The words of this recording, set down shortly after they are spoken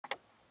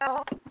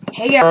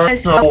Hey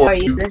guys, how are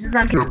you? This is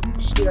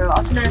UnkeptRose0,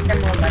 also known as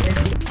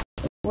Demo11.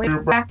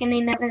 We're back in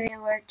another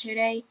video where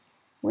today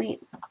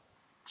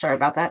sorry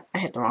about that, I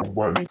hit the wrong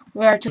button.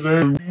 Where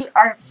today we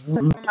are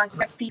playing my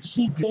correct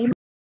PC game.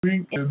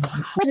 And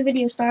before the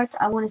video starts,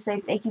 I want to say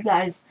thank you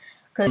guys,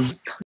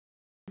 because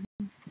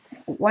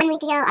 1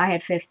 week ago I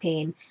had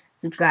 15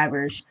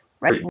 subscribers.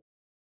 Right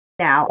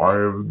now I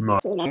have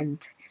 19,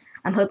 and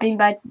I'm hoping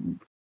by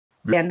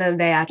the end of the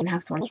day I can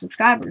have 20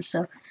 subscribers.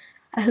 So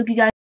I hope you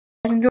guys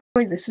enjoyed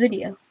this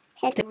video.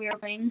 Today we are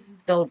playing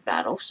Build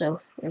Battle,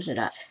 so where's it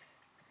at?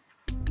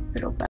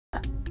 Build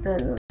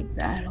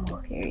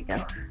Battle, here you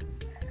go.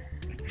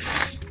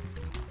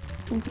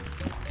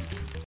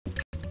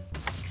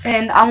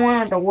 And I'm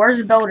one of the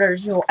worst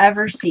builders you'll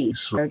ever see,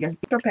 so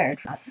just be prepared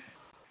for that.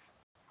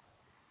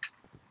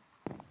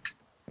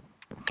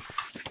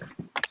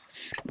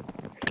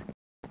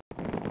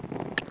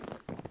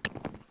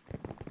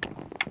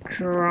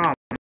 Drum.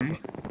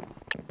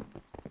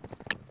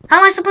 How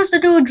am I supposed to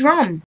do a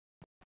drum?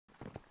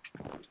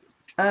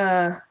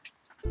 I'll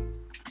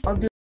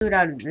do it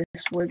out of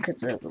this wood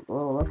because it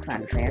will look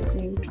kind of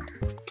fancy,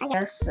 I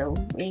guess. So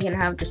we can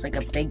have just like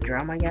a big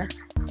drum, I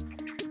guess.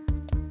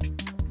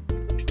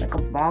 Like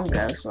a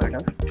bongo, sort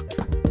of.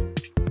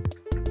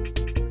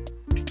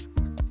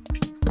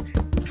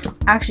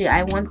 Actually,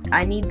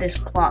 I need this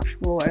plot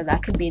floor.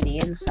 That could be the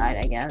inside,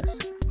 I guess.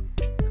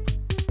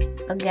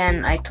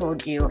 Again, I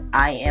told you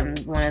I am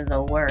one of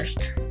the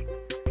worst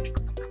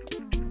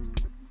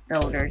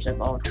builders of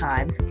all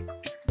time.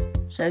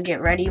 So get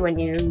ready when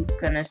you're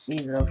gonna see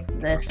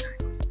this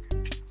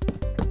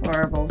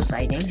horrible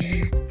sighting.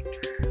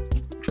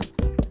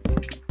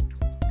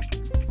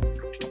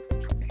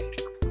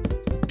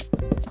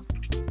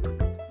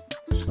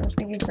 So I was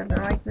thinking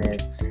something like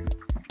this.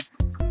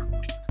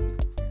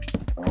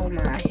 Oh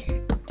my.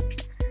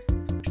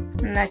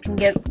 And I can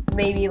get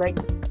maybe like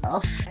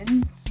a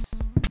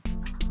fence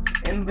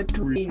in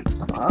between.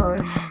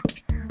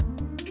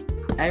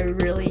 I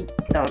really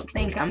don't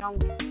think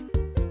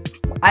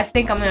I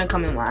think I'm gonna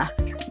come in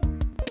last.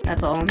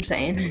 That's all I'm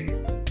saying.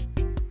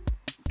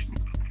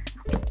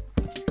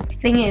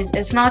 Thing is,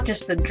 it's not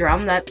just the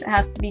drum that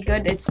has to be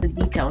good, it's the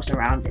details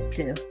around it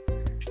too.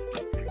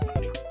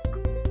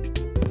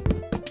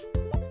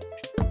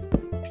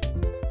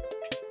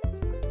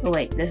 Oh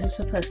wait, this is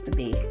supposed to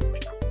be.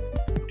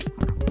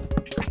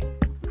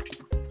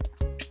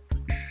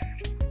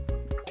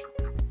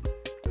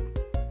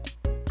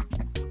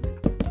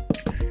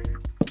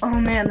 Oh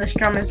man, this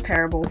drum is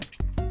terrible.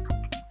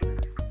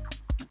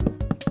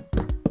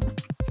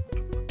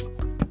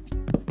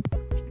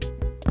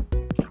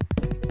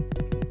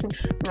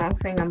 Oops, wrong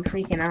thing, I'm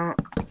freaking out.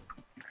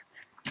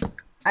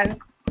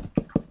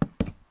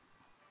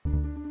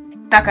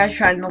 That guy's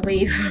trying to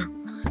leave.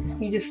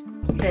 He just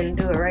didn't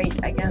do it right,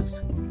 I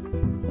guess.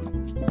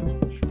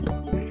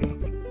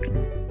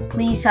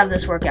 Please have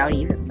this work out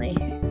evenly.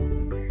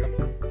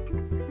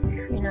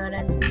 You know what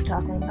I'm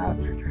talking about.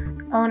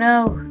 Oh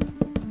no!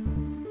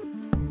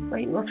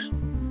 Wait, whoops.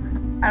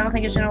 I don't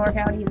think it's gonna work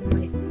out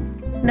evenly.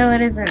 No,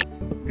 it isn't.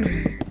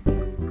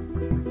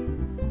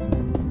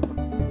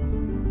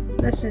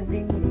 This should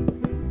be...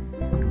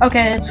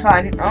 Okay, it's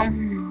fine.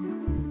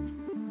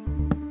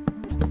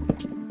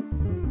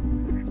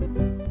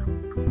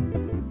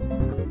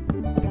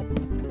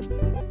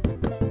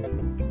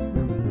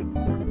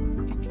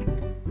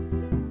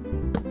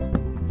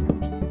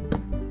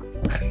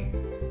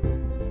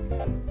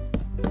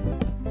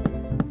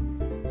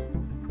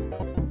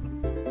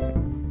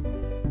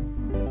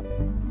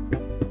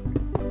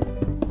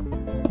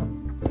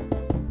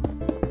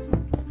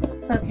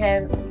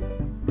 Okay,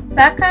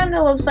 that kind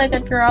of looks like a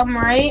drum,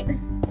 right?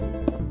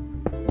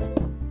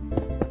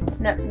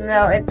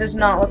 No, it does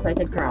not look like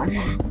a drum.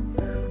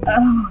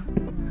 Oh,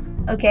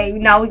 okay,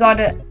 now we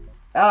gotta,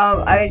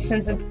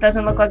 since it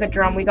doesn't look like a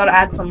drum, we gotta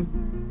add some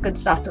good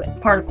stuff to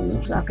it. Particles,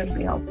 that could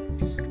be helpful.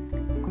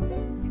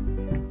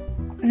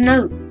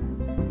 No.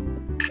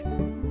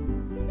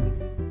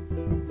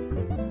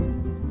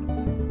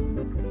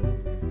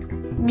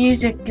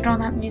 Music, get all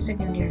that music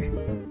in here.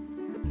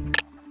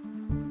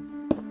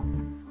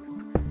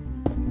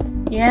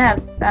 Yeah,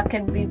 that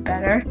could be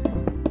better.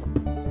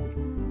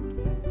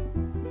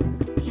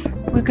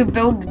 We could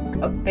build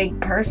a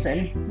big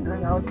person.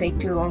 That would take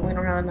too long. We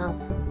don't have enough.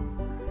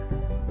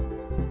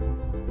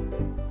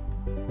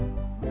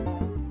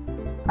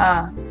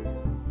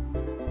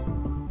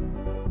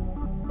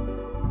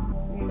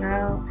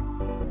 No.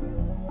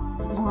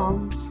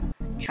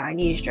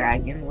 Chinese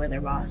dragon,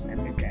 wither boss,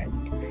 ender dragon.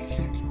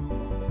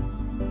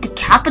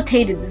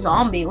 Decapitated the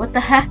zombie. What the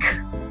heck?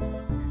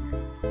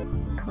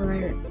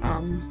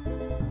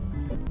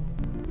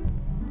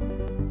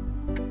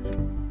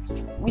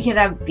 We could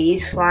have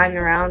bees flying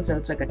around so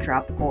it's like a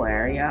tropical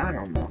area. I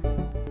don't know.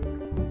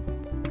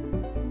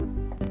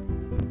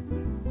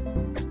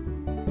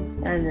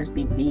 And just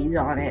be bees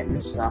on it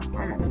and stuff.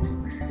 I don't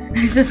know.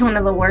 This is one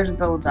of the worst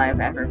builds I've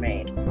ever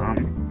made.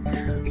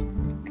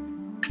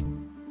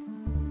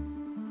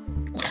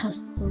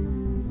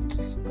 Custom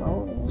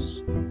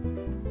skulls.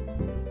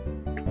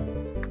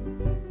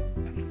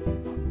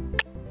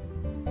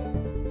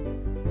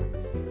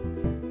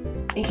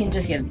 You can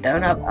just get a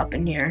donut up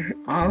in here.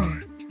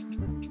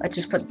 Let's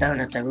just put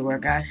donuts everywhere,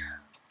 guys.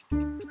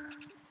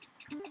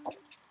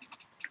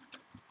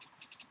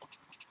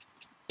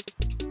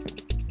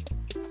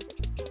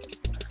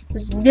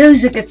 This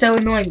music is so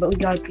annoying, but we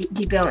gotta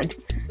keep going.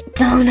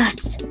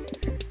 Donuts!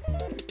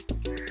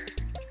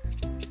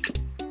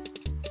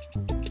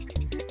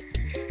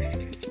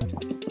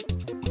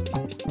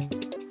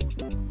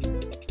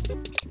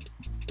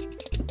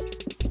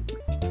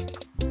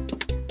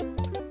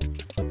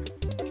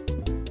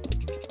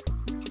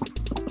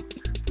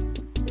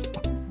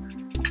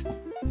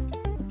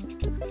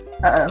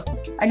 Uh-oh.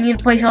 I need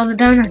to place all the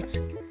donuts.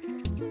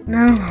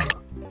 No.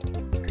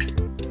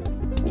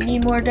 We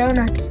need more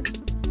donuts.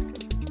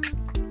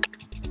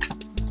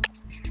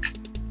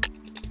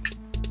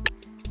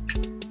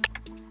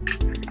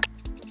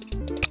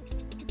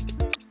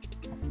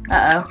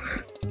 Uh-oh.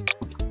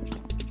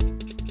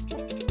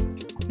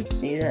 Let's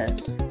see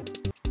this.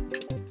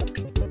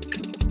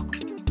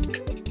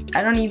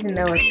 I don't even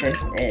know what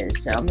this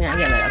is, so I'm gonna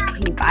give it a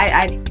keep.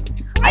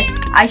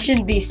 I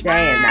should be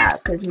saying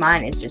that because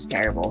mine is just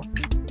terrible.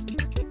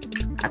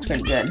 That's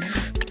pretty good.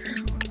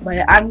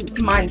 But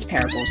mine's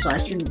terrible, so I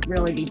shouldn't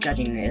really be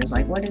judging it. It's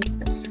like, what is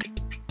this?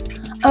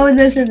 Oh, and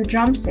those are the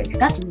drumsticks.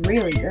 That's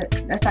really good.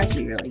 That's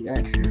actually really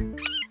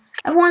good.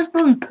 Everyone's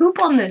putting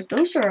poop on this.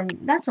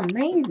 That's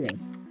amazing.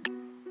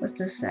 What's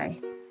this say?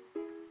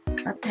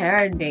 A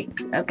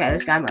pterodactyl. Okay,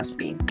 this guy must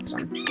be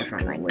some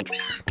different language.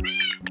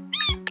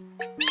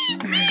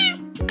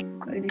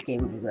 This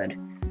game is good.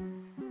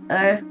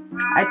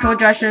 I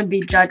told you I shouldn't be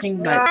judging,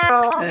 but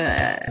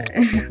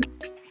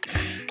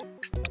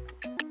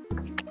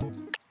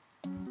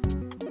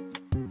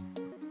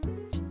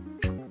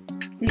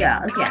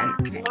yeah, again,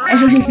 I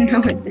don't even know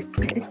what this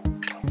is.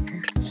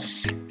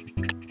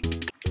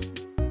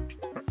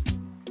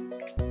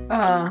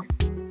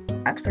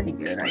 That's pretty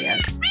good, I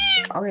guess.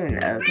 I'll even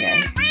know,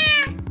 okay.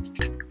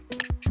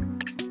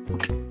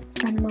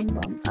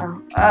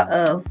 Oh,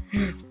 uh-oh.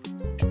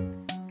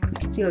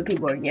 See what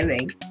people are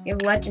giving. Give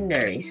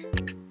legendaries.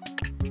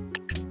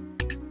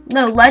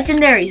 No,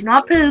 legendaries,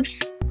 not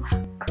poops.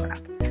 Oh, crap.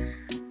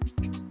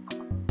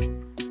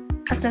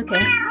 That's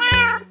okay.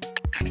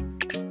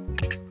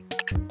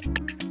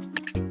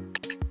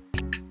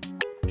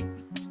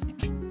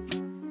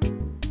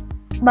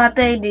 But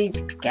these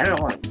get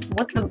along.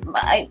 What the?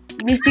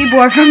 These people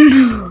are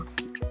from.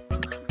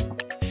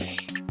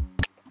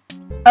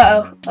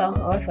 Uh-oh.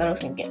 Oh, I thought I was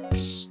gonna get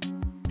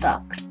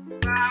stuck.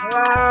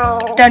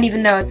 Don't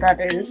even know what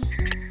that is.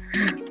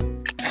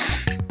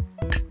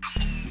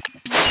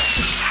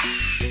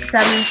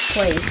 7th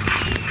place.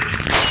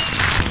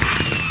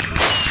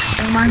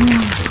 Come on,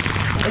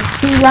 it's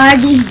too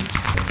laggy.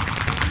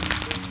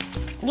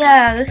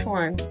 Yeah, this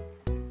one.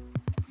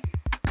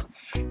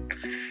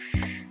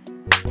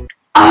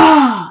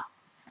 Ah,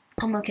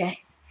 I'm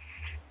okay.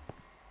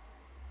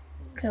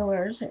 Okay,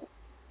 where is it?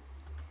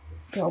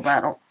 Kill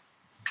battle.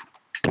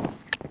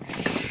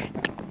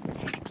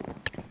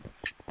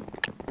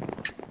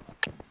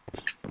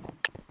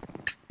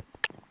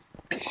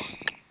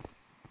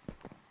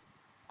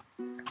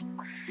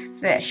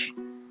 Fish.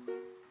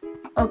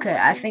 Okay,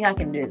 I think I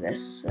can do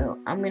this. So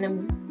I'm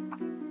gonna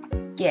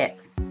get.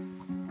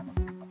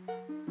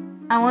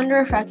 I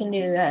wonder if I can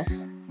do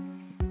this.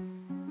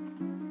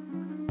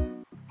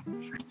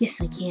 Yes,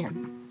 I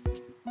can.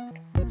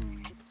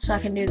 So I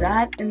can do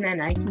that, and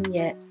then I can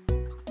get.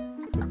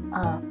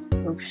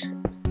 Oops.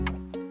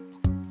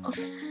 A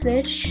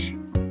fish.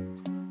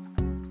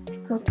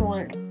 Cooked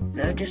one.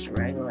 No, just a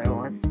regular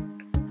one.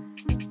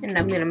 And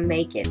I'm gonna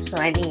make it. So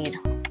I need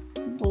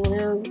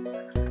blue.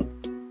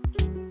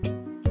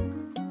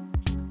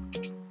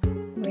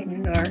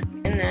 Dark,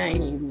 and then I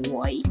need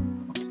white.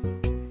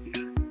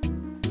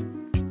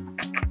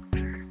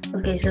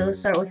 Okay, so let's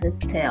start with its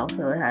tail.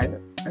 So it has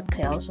a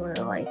tail sort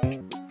of like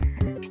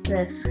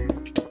this.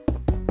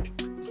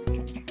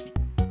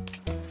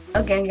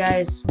 Okay,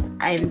 guys,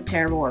 I'm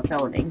terrible at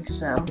building,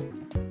 so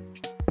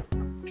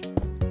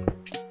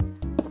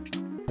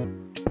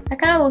that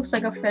kind of looks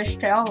like a fish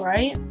tail,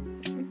 right?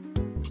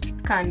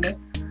 Kinda.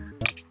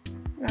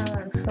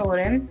 Fill it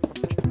in.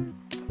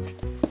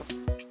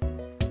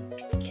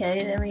 Okay,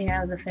 then we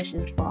have the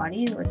fish's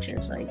body, which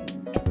is like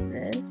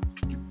this.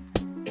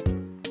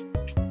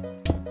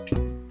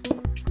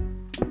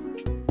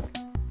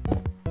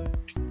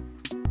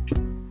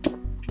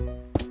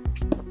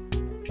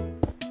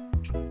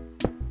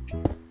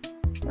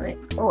 Wait,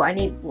 oh, I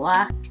need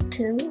black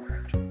too.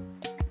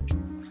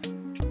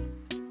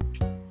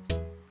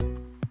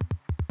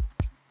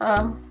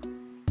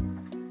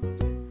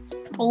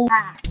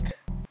 Black.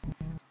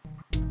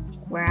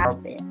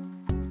 Grab it.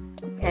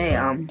 Okay,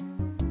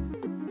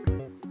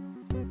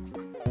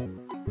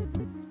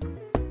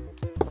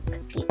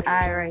 the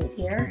eye right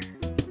here.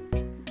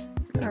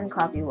 And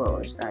copy what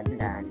was done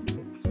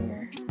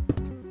here.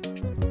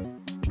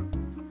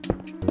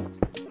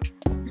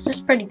 This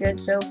is pretty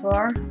good so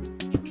far.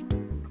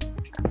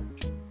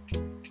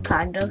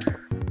 Kind of.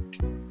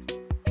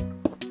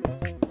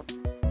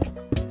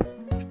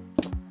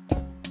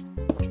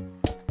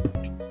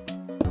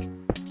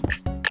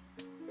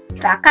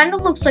 That kind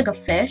of looks like a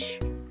fish.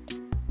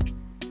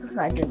 If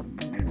I did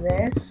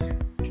this,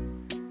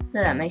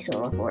 no, that makes it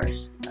look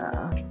worse.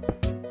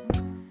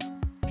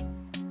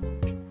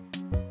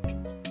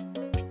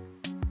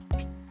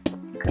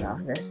 Cut off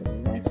this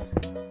and this.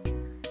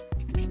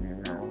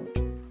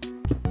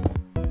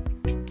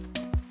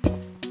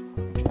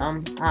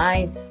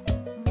 Hi.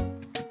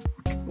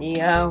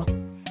 Theo.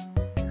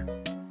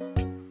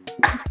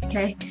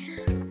 Okay.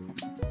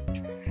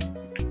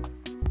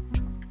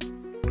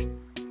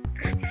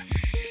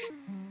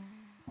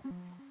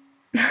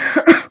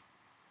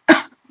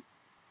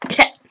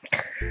 Okay.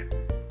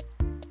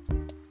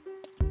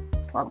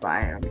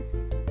 Bye.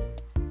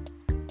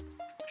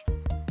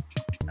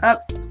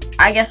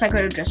 I guess I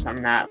could have just done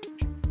that.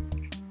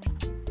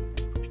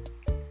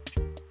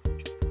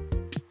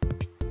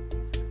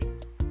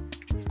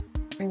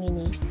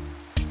 Rainy.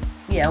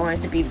 Yeah, I want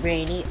it to be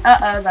rainy.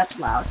 Uh-oh, that's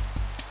loud.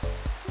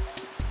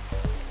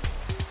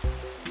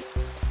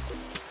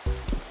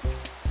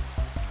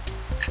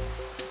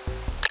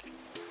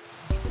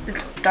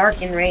 It's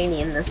dark and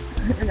rainy in this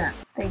that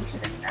thing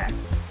sitting there.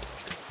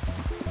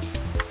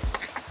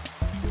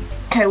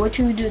 Okay, what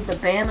should we do with the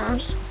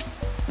banners?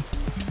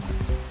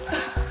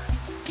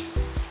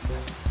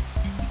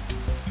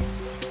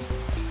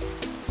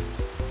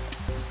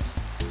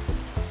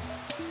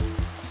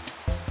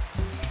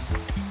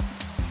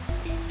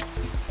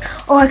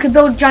 Oh, I could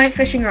build a giant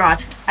fishing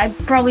rod. I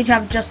probably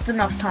have just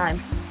enough time.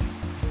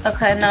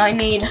 Okay, now I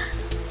need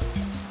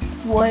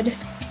wood.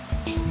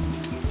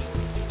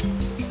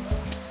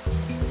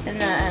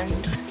 And then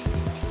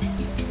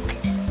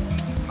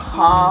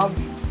cob.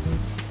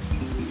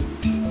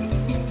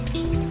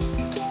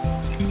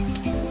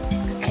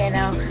 Okay,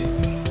 now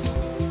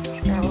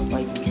it's gonna look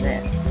like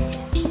this.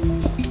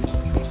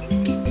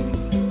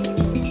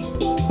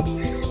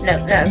 No,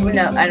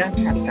 I don't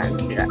have time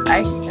to do that.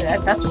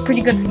 That's a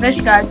pretty good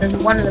fish, guys. That's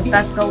one of the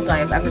best builds I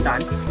have ever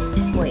done.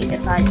 Wait,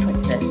 if I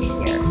put this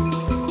here.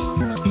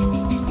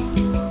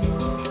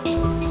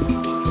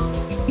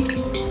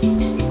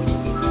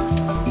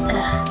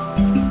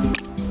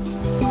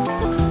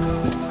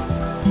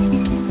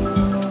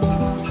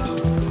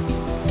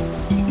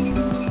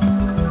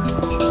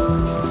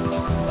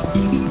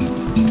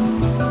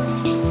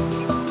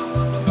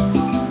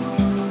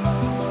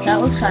 That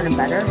looks kind of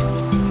better.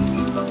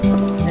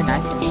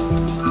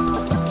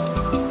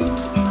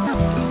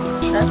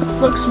 That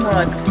looks more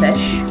like a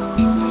fish.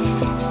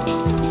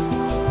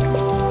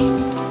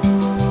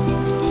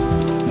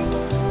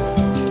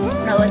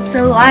 No, it's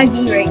so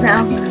laggy right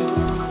now.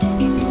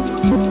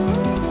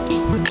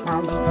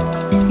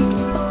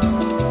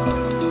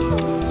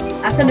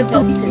 I could have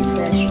built 2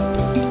 fish.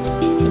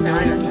 No, I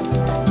don't have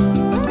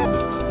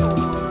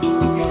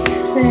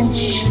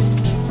fish.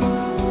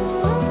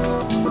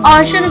 Oh,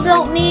 I should have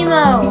built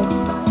Nemo.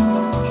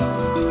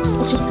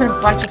 Let's just put a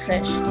bunch of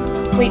fish.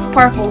 Wait,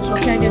 purples.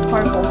 What can I do with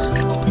purples?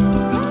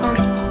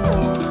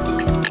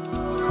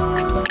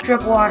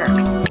 Drip water.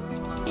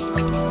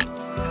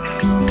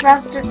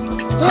 Faster.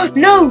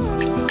 No!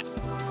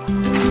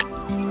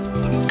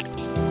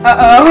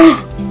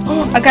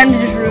 Uh-oh. I kind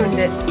of just ruined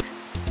it.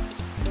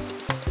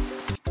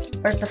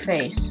 Where's the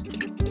face?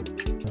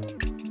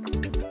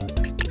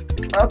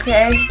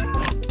 Okay.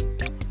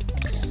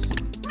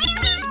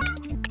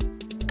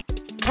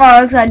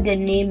 Oh, so I did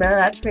Nemo.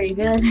 That's pretty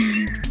good.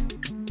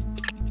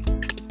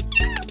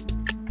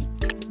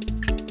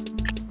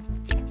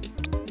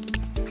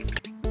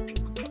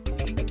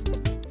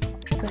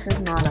 This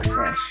is not a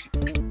fish.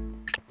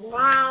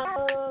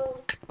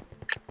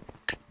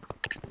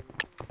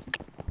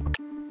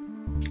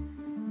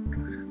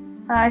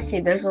 I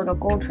see, there's a little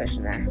goldfish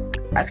in there.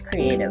 That's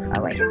creative, I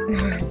like it.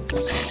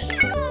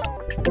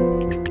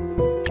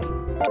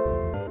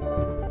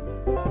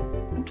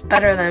 It's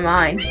better than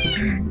mine.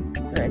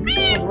 Good.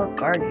 Look,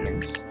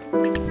 guardians.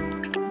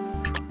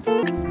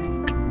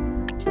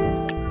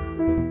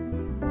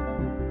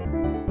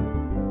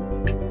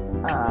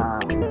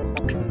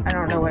 I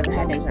don't know where the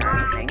head is or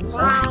anything, so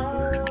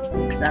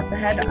is that the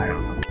head? I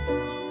don't know.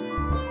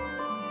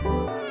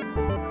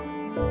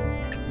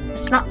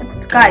 It's not,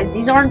 guys,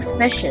 these aren't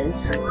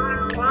fishes.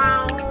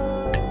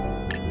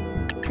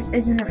 This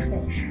isn't a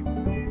fish.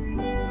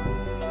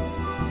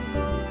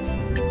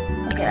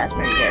 Okay, that's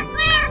pretty good.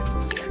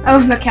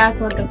 Oh, the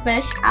cats want the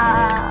fish.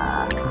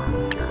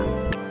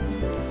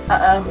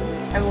 Uh-oh.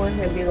 Everyone's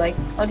gonna be like,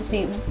 oh, to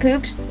see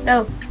poops?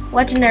 No.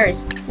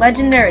 Legendaries.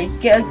 Legendaries.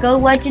 Go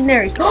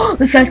legendaries. Oh,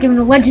 this guy's giving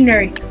a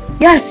legendary.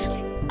 Yes!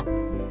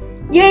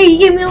 Yay, he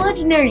gave me a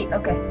legendary.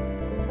 Okay.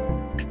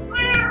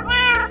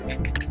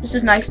 This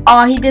is nice.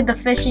 Oh, he did the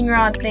fishing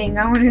rod thing.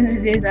 I wanted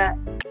to do that.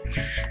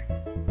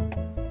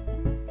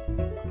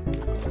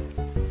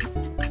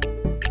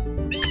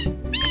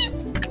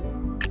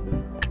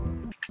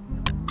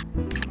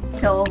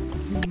 Kill.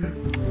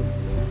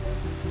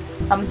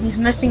 He's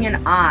missing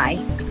an eye.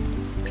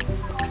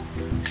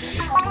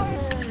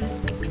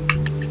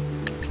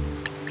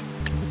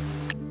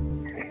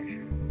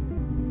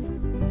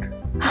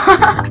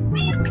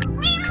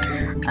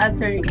 That's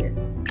pretty good.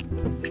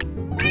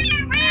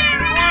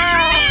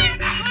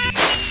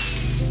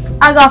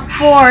 I got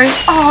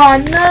 4th. Oh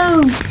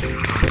no!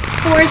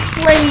 4th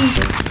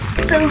place.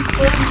 So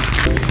close.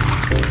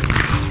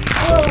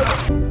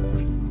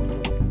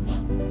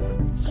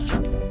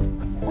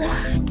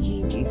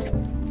 GG.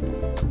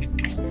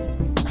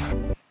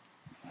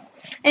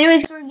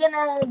 Anyways, we're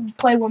gonna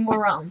play one more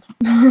round.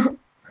 I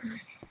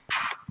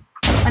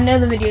know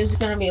the video is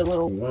gonna be a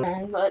little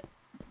long, but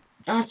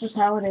that's just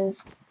how it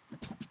is.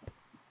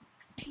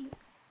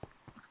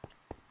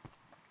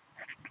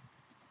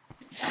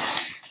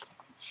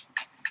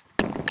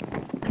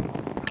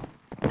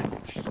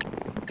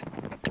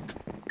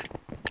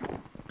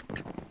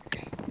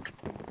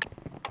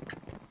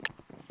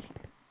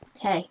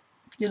 Hey,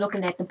 you're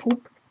looking at the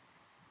poop.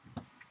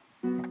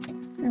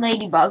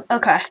 Ladybug.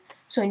 Okay,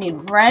 so we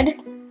need red,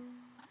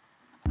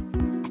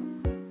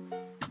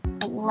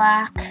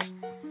 black,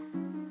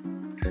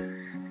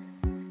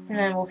 and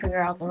then we'll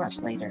figure out the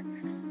rest later.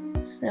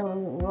 So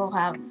we'll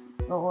have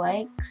the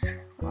legs.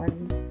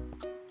 1,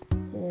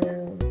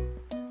 2,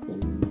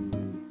 3,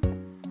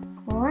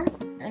 4,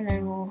 and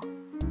then we'll.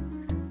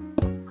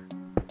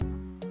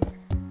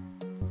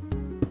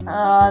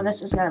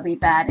 This is gonna be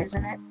bad,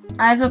 isn't it?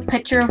 I have a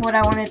picture of what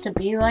I want it to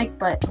be like,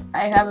 but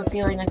I have a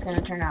feeling it's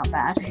gonna turn out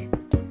bad.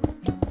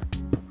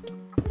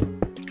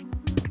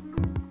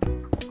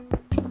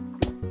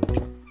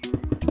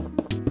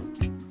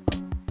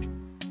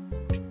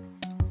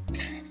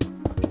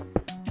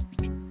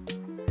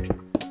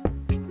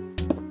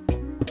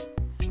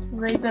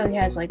 Ladybug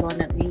has like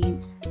one of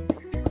these.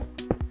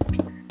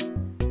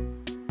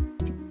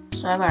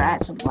 So I gotta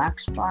add some black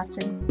spots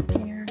in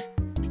here.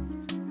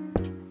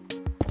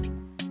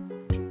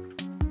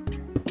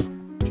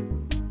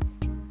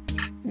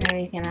 Now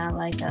you can add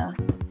like a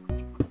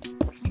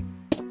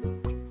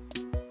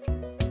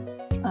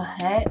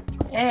head.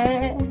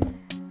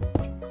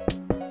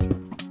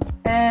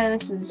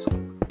 This is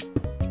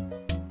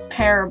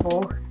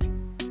terrible.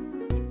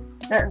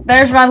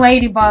 There's my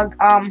ladybug.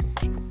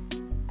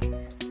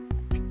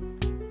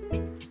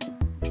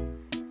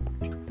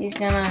 He's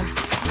gonna.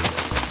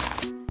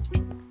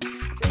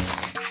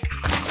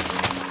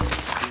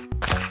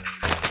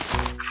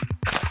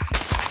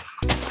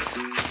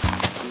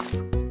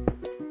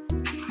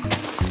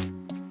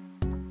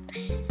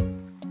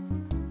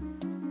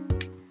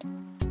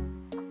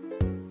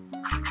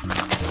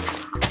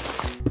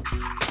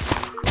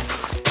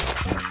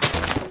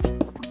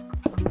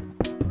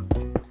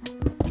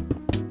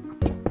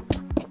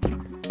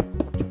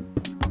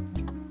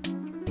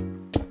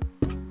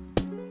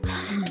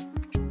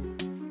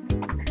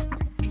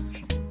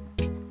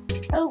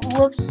 Oh,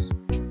 whoops.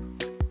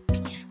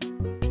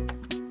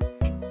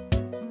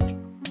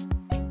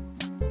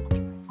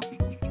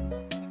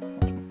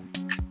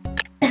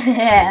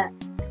 Yeah.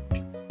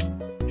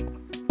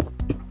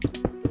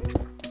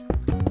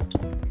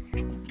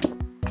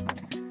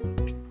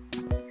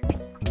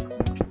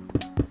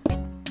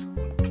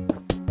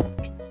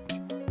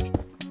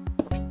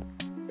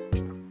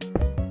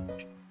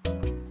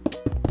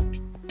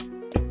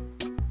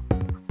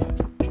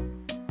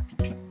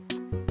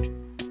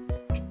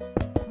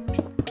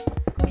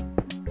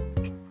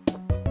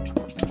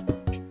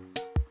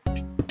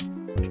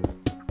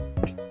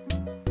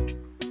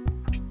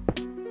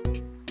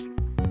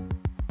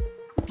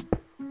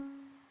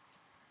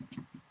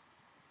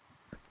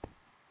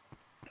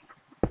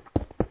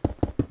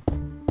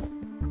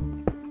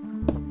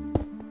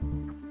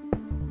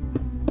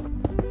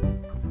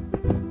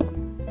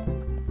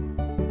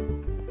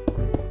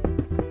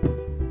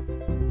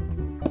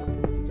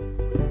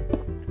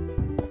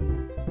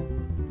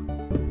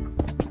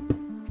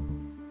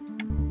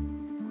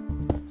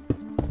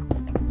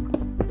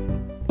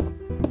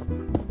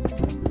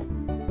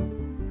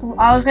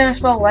 I was gonna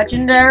spell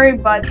legendary,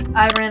 but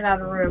I ran out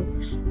of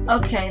room.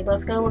 Okay,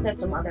 let's go look at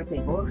some other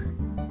people.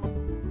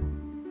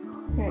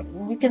 Here,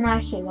 you can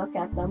actually look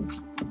at them.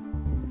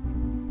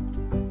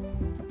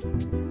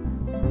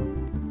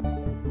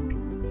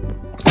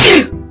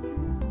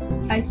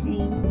 I see.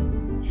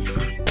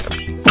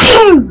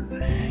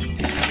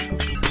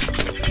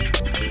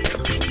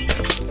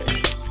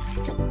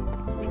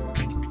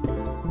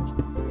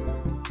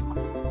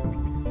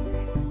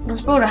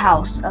 Let's build a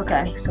house.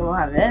 Okay, so we'll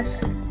have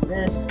this.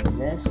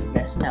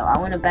 This. No, I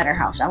want a better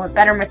house. I want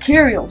better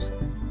materials.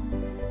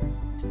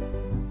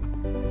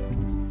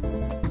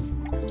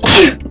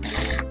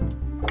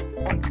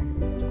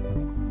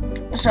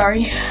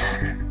 Sorry.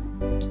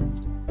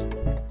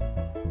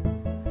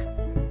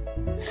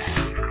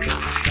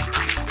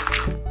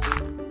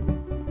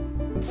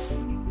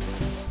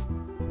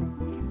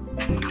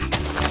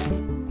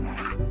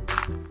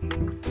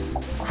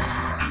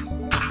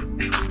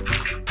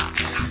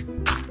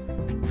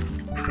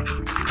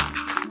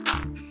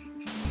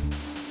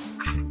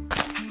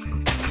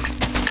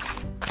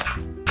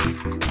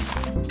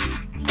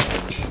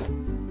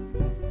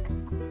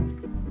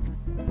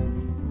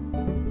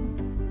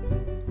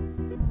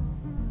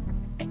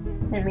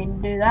 Didn't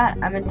mean to do that.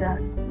 I meant to.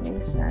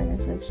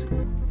 This is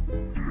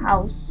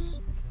house.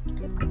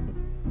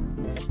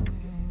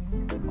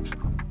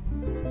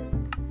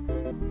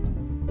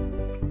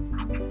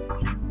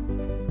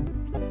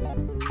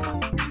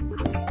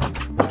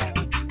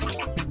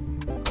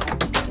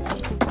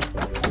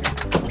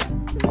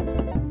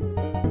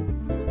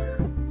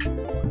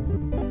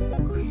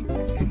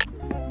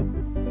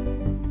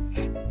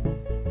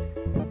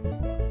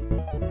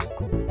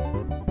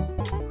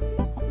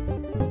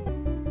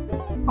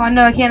 Oh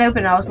no, I can't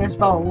open it. I was gonna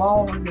spell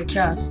LOL in the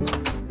chest.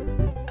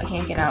 I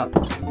can't get out.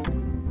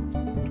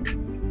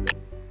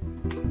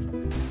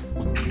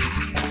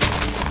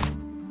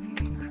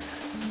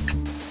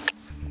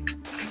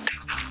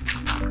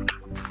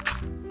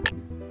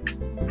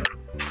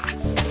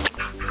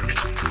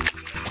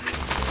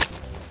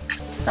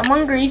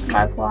 Someone grief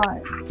my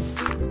plot.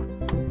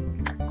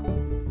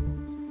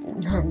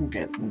 I'm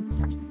joking.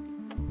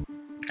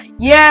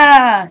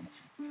 Yeah!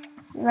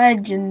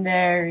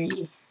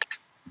 Legendary.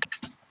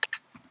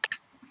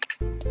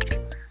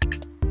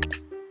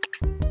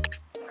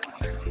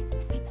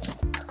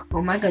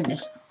 Oh my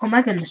goodness. Oh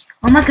my goodness.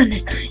 Oh my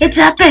goodness. It's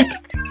epic!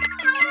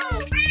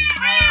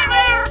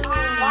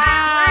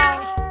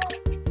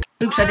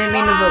 Oops, I didn't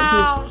mean to vote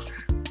poop.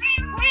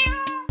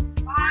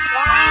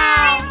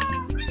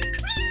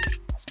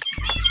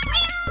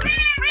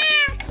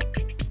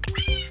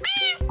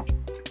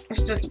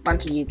 It's just a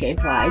bunch of UK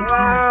flags.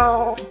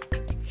 Wow.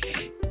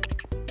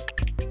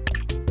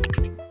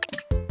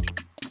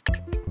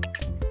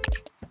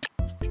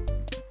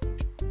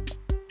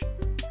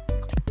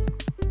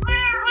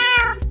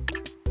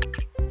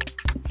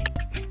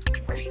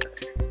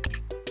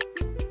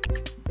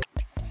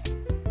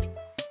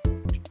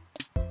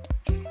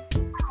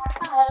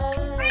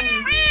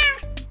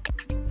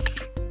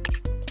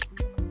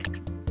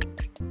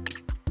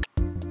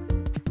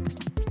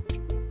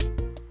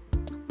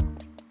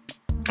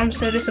 I'm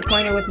so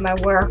disappointed with my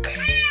work.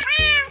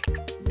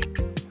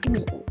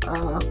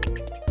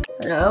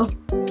 Hello?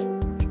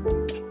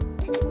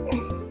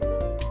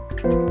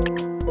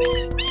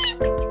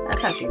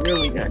 That's actually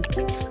really good.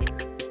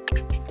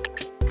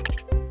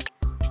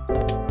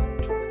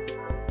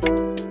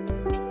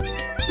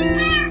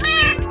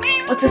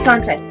 What's the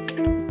sun say?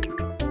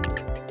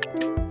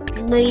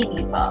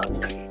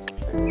 Ladybug.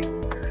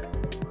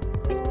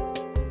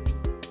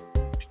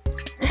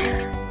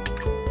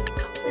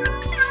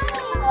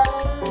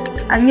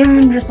 I'm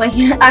even just like,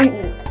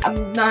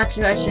 I'm not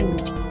sure I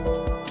shouldn't.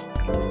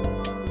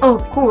 Oh,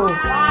 cool.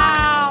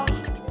 Wow.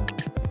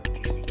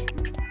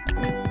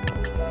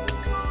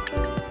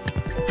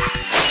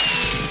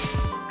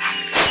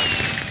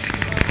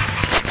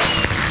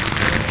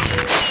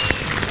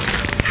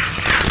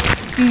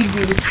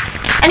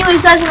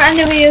 Anyways, guys, we're gonna end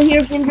the video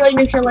here. If you enjoyed,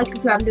 make sure to like,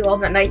 subscribe, and do all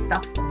that nice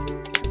stuff.